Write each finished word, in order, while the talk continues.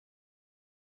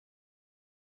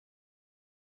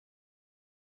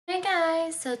Hey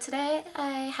guys, so today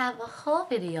I have a haul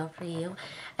video for you,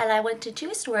 and I went to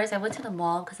two stores. I went to the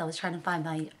mall because I was trying to find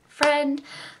my friend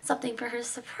something for her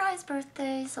surprise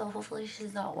birthday, so hopefully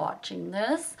she's not watching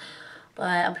this, but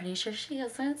I'm pretty sure she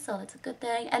isn't, so that's a good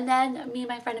thing. And then me and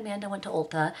my friend Amanda went to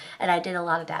Ulta, and I did a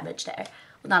lot of damage there.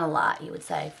 Well, not a lot, you would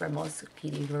say, for most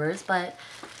PD viewers, but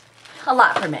a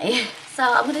lot for me. So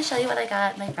I'm going to show you what I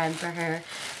got my friend for her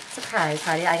surprise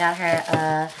party. I got her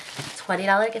a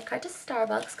 $20 gift card to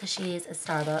Starbucks because she's a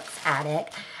Starbucks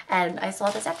addict. And I saw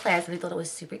this at Claire's and I thought it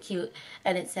was super cute.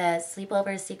 And it says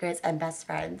sleepovers, secrets, and best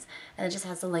friends. And it just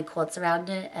has some like quotes around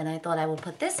it. And I thought I would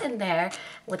put this in there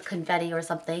with confetti or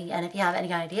something. And if you have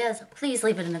any ideas, please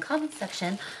leave it in the comment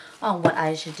section on what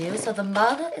I should do. So the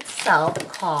mug itself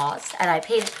cost, and I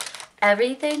paid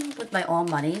everything with my own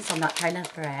money, so I'm not trying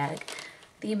to brag.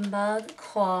 The mug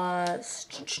cost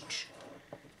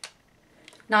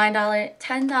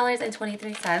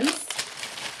 $10.23.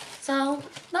 So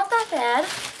not that bad.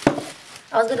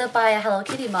 I was gonna buy a Hello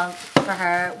Kitty mug for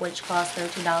her, which cost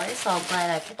 $13, so I'm glad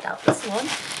I picked out this one.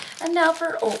 And now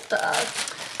for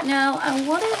Ulta. Now I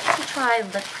wanted to try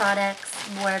lip products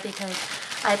more because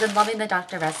I've been loving the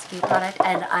Dr. Rescue product,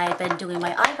 and I've been doing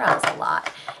my eyebrows a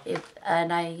lot.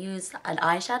 And I use an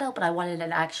eyeshadow, but I wanted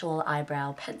an actual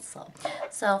eyebrow pencil.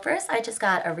 So first I just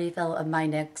got a refill of my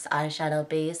NYX eyeshadow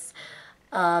base.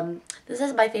 This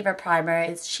is my favorite primer.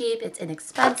 It's cheap, it's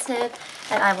inexpensive,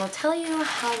 and I will tell you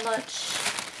how much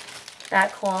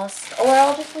that costs, or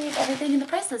I'll just leave everything in the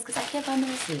price list because I can't find the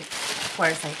receipt. Of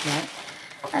course I can't.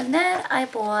 And then I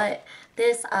bought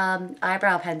this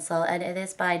eyebrow pencil, and it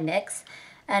is by NYX,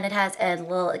 and it has a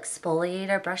little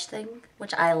exfoliator brush thing,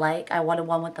 which I like. I wanted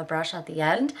one with the brush at the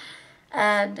end.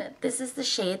 And this is the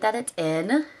shade that it's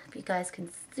in, if you guys can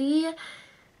see.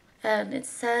 And it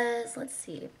says, let's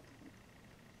see,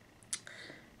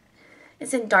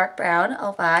 it's in dark brown,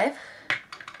 05.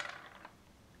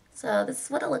 So this is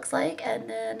what it looks like, and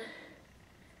then,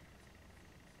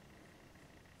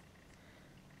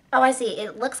 oh, I see,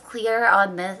 it looks clear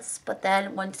on this, but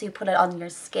then once you put it on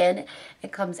your skin,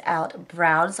 it comes out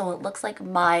brown, so it looks like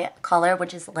my color,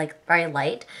 which is like very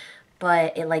light,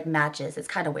 but it like matches. It's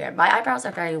kind of weird. My eyebrows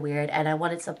are very weird, and I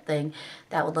wanted something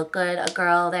that would look good. A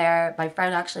girl there, my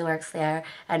friend actually works there,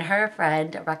 and her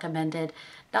friend recommended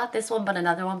not this one but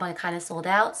another one, but it kind of sold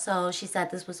out, so she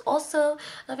said this was also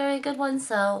a very good one.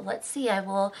 So let's see, I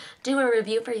will do a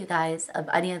review for you guys of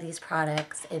any of these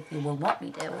products if you will want me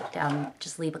to.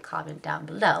 Just leave a comment down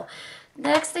below.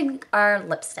 Next thing are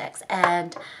lipsticks,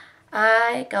 and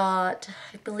I got,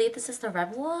 I believe this is the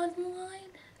Revlon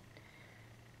line.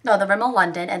 No, the Rimmel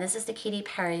London, and this is the Katy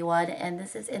Perry one, and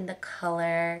this is in the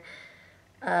color,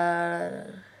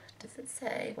 does it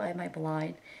say? Why am I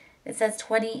blind? It says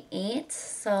 28,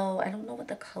 so I don't know what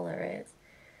the color is.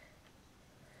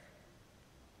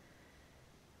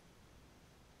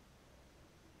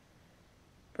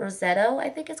 Rosetto, I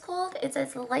think it's called. It's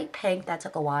light pink. That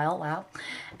took a while. Wow.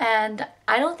 And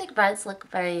I don't think reds look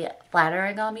very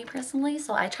flattering on me personally,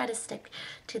 so I try to stick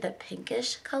to the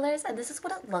pinkish colors, and this is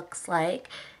what it looks like.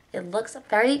 It looks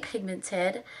very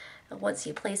pigmented. Once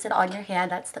you place it on your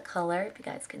hand, that's the color, if you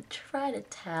guys can try to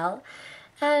tell.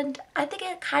 And I think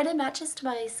it kind of matches to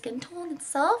my skin tone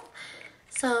itself.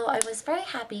 So I was very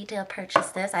happy to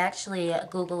purchase this. I actually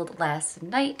Googled last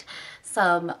night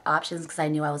some options because I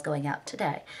knew I was going out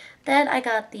today. Then I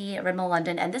got the Rimmel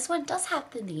London, and this one does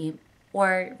have the name,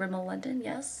 or Rimmel London,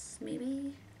 yes,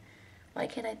 maybe? Why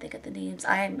can't I think of the names?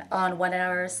 I'm on 1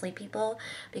 hour sleep, people,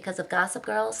 because of Gossip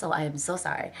Girl, so I am so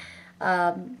sorry.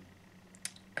 Yeah,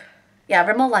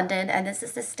 Rimmel London, and this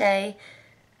is the Stay,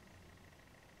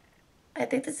 I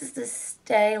think this is the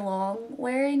Stay Long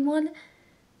wearing one.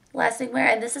 Lasting wear,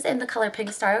 and this is in the color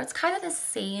Pink Star. It's kind of the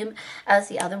same as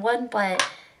the other one, but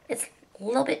it's a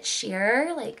little bit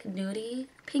sheer, like nudie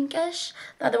pinkish.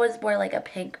 The other one's more like a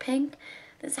pink.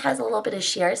 This has a little bit of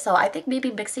sheer, so I think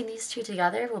maybe mixing these two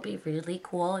together will be really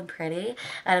cool and pretty,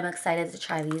 and I'm excited to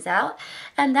try these out.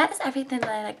 And that is everything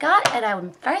that I got, and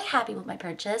I'm very happy with my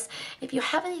purchase. If you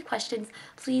have any questions,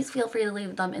 please feel free to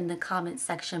leave them in the comment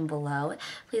section below.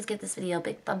 Please give this video a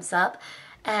big thumbs up,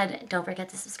 and don't forget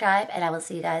to subscribe, and I will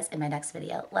see you guys in my next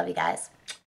video. Love you guys.